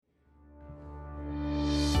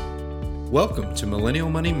Welcome to Millennial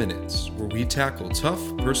Money Minutes, where we tackle tough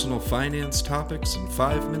personal finance topics in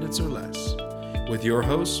 5 minutes or less. With your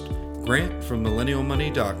host, Grant from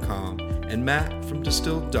MillennialMoney.com and Matt from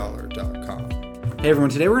DistilledDollar.com. Hey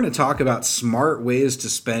everyone, today we're going to talk about smart ways to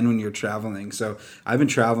spend when you're traveling. So I've been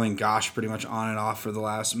traveling, pretty much on and off for the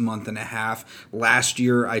last month and a half. Last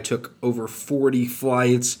year I took over 40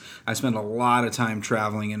 flights. I spent a lot of time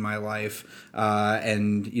traveling in my life.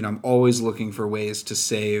 And I'm always looking for ways to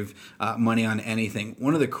save money on anything.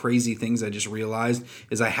 One of the crazy things I just realized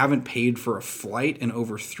is I haven't paid for a flight in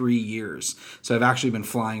over 3 years. So I've actually been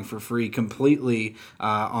flying for free completely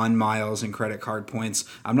on miles and credit card points.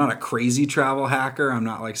 I'm not a crazy travel hacker. I'm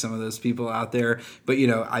not like some of those people out there, but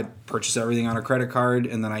I purchase everything on a credit card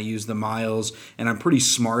and then I use the miles, and I'm pretty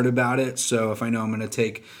smart about it. So if I know I'm going to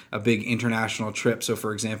take a big international trip, so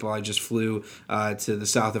for example, I just flew to the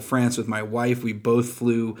south of France with my wife. We both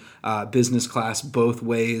flew business class both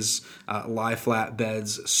ways, lie flat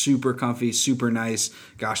beds, super comfy, super nice.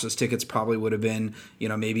 Gosh, those tickets probably would have been,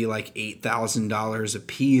 maybe like $8,000 a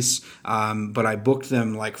piece. But I booked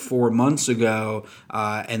them like 4 months ago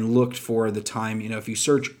and looked for the time. If you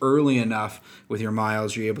search early enough with your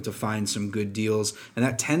miles, you're able to find some good deals. And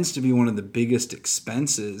that tends to be one of the biggest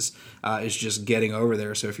expenses is just getting over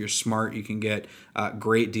there. So if you're smart, you can get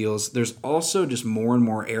great deals. There's also just more and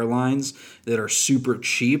more airlines that are super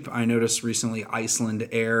cheap. I noticed recently Iceland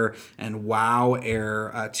Air and WOW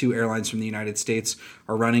Air, two airlines from the United States,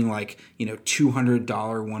 are running like,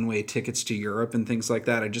 $200 one-way tickets to Europe and things like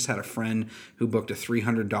that. I just had a friend who booked a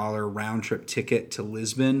 $300 round-trip ticket to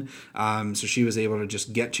Lisbon. So she was able to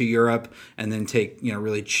just get to Europe and then take,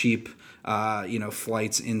 really cheap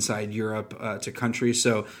flights inside Europe to countries.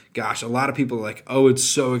 So, gosh, a lot of people are like, oh, it's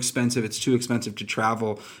so expensive. It's too expensive to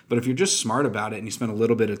travel. But if you're just smart about it and you spend a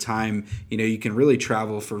little bit of time, you can really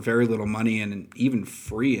travel for very little money and even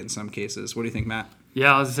free in some cases. What do you think, Matt?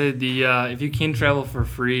 Yeah, I was going to say if you can travel for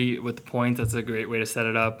free with the points, that's a great way to set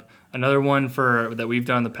it up. Another one that we've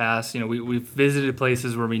done in the past, we've visited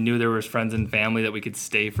places where we knew there was friends and family that we could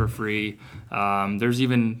stay for free. There's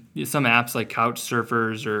even some apps like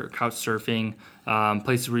Couchsurfers or Couchsurfing,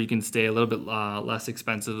 places where you can stay a little bit less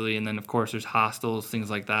expensively. And then, of course, there's hostels, things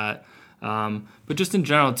like that. But just in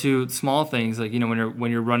general, too, small things like, when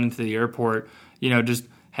you're running to the airport, just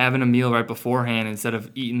having a meal right beforehand instead of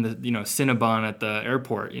eating the Cinnabon at the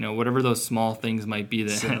airport, whatever those small things might be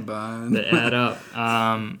that add up.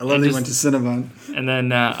 I love that you went to Cinnabon. And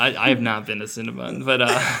then I have not been to Cinnabon, but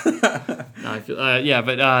no, I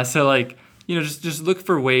feel so like just look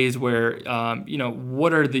for ways where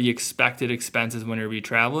what are the expected expenses when you're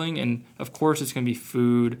traveling, and of course it's going to be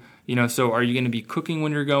food. So are you going to be cooking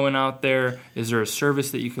when you're going out there? Is there a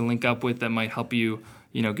service that you can link up with that might help you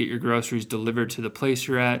get your groceries delivered to the place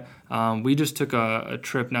you're at? We just took a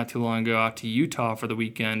trip not too long ago out to Utah for the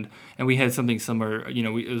weekend, and we had something similar.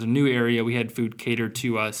 It was a new area. We had food catered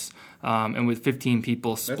to us, and with 15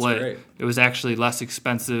 people split, it was actually less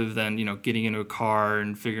expensive than getting into a car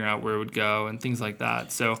and figuring out where it would go and things like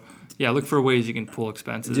that. So yeah, look for ways you can pull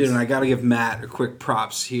expenses. Dude, and I got to give Matt a quick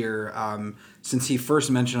props here. Since he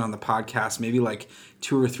first mentioned on the podcast, maybe like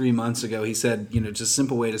 2 or 3 months ago, he said, just a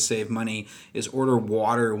simple way to save money is order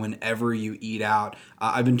water whenever you eat out.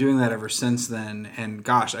 I've been doing that ever since then. And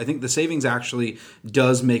gosh, I think the savings actually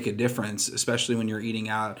does make a difference, especially when you're eating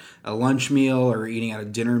out a lunch meal or eating out a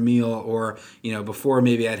dinner meal, or, before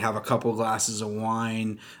maybe I'd have a couple glasses of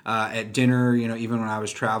wine at dinner, even when I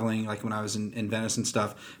was traveling, like when I was in Venice and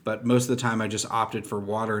stuff. But most of the time I just opted for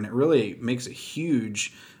water, and it really makes a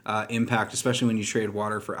huge impact, especially when you trade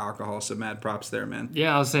water for alcohol. So mad props there, man.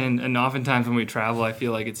 Yeah, I was saying, and oftentimes when we travel, I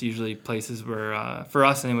feel like it's usually places where, for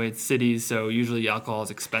us anyway, it's cities, so usually alcohol is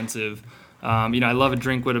expensive. I love a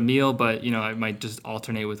drink with a meal, but, I might just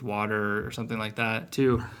alternate with water or something like that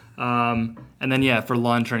too. And then, for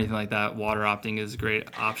lunch or anything like that, water opting is a great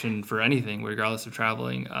option for anything, regardless of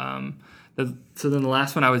traveling. So then the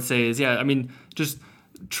last one I would say is, just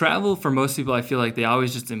travel for most people, I feel like they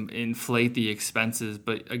always just inflate the expenses.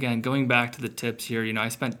 But again, going back to the tips here, I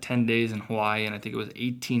spent 10 days in Hawaii and I think it was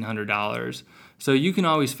 $1,800. So you can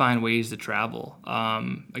always find ways to travel.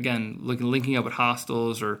 Again, linking up with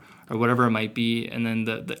hostels or whatever it might be. And then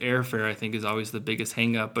the airfare, I think, is always the biggest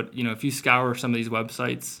hang up. But, if you scour some of these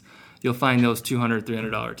websites, you'll find those $200,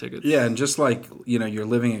 $300 tickets. Yeah, and just like, your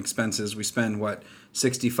living expenses, we spend,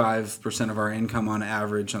 65% of our income on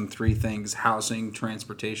average on 3 things: housing,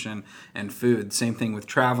 transportation, and food. Same thing with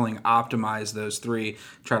traveling. Optimize those 3.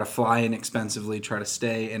 Try to fly inexpensively, try to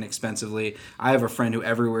stay inexpensively. I have a friend who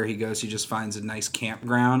everywhere he goes, he just finds a nice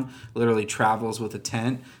campground, literally travels with a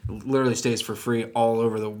tent, literally stays for free all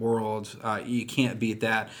over the world. You can't beat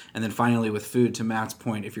that. And then finally with food, to Matt's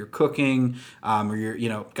point, if you're cooking or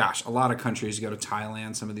you're, a lot of countries, you go to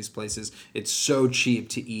Thailand, some of these places, it's so cheap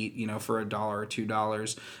to eat, for $1 or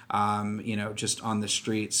 $2, just on the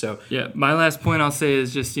street. So yeah, my last point I'll say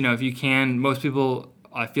is just, if you can, most people,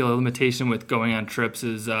 I feel a limitation with going on trips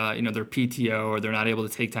is, their PTO, or they're not able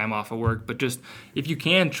to take time off of work. But just if you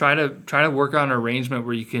can, try to work on an arrangement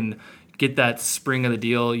where you can get that spring of the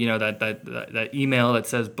deal, that email that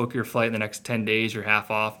says book your flight in the next 10 days, you're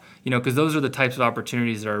half off, because those are the types of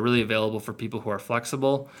opportunities that are really available for people who are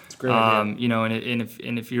flexible. It's a great idea.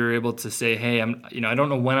 And if you're able to say, hey, I don't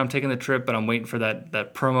know when I'm taking the trip, but I'm waiting for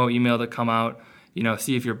that promo email to come out.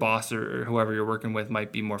 See if your boss or whoever you're working with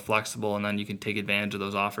might be more flexible, and then you can take advantage of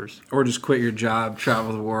those offers. Or just quit your job,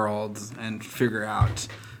 travel the world, and figure out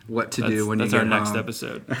what to do when you get home. That's our next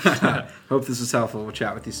episode. Hope this was helpful. We'll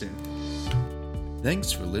chat with you soon.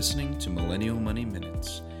 Thanks for listening to Millennial Money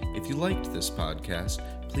Minutes. If you liked this podcast,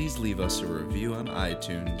 please leave us a review on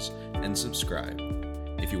iTunes and subscribe.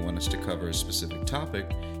 If you want us to cover a specific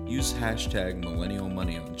topic, use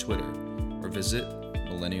 #MillennialMoney on Twitter or visit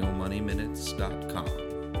millennialmoneyminutes.com.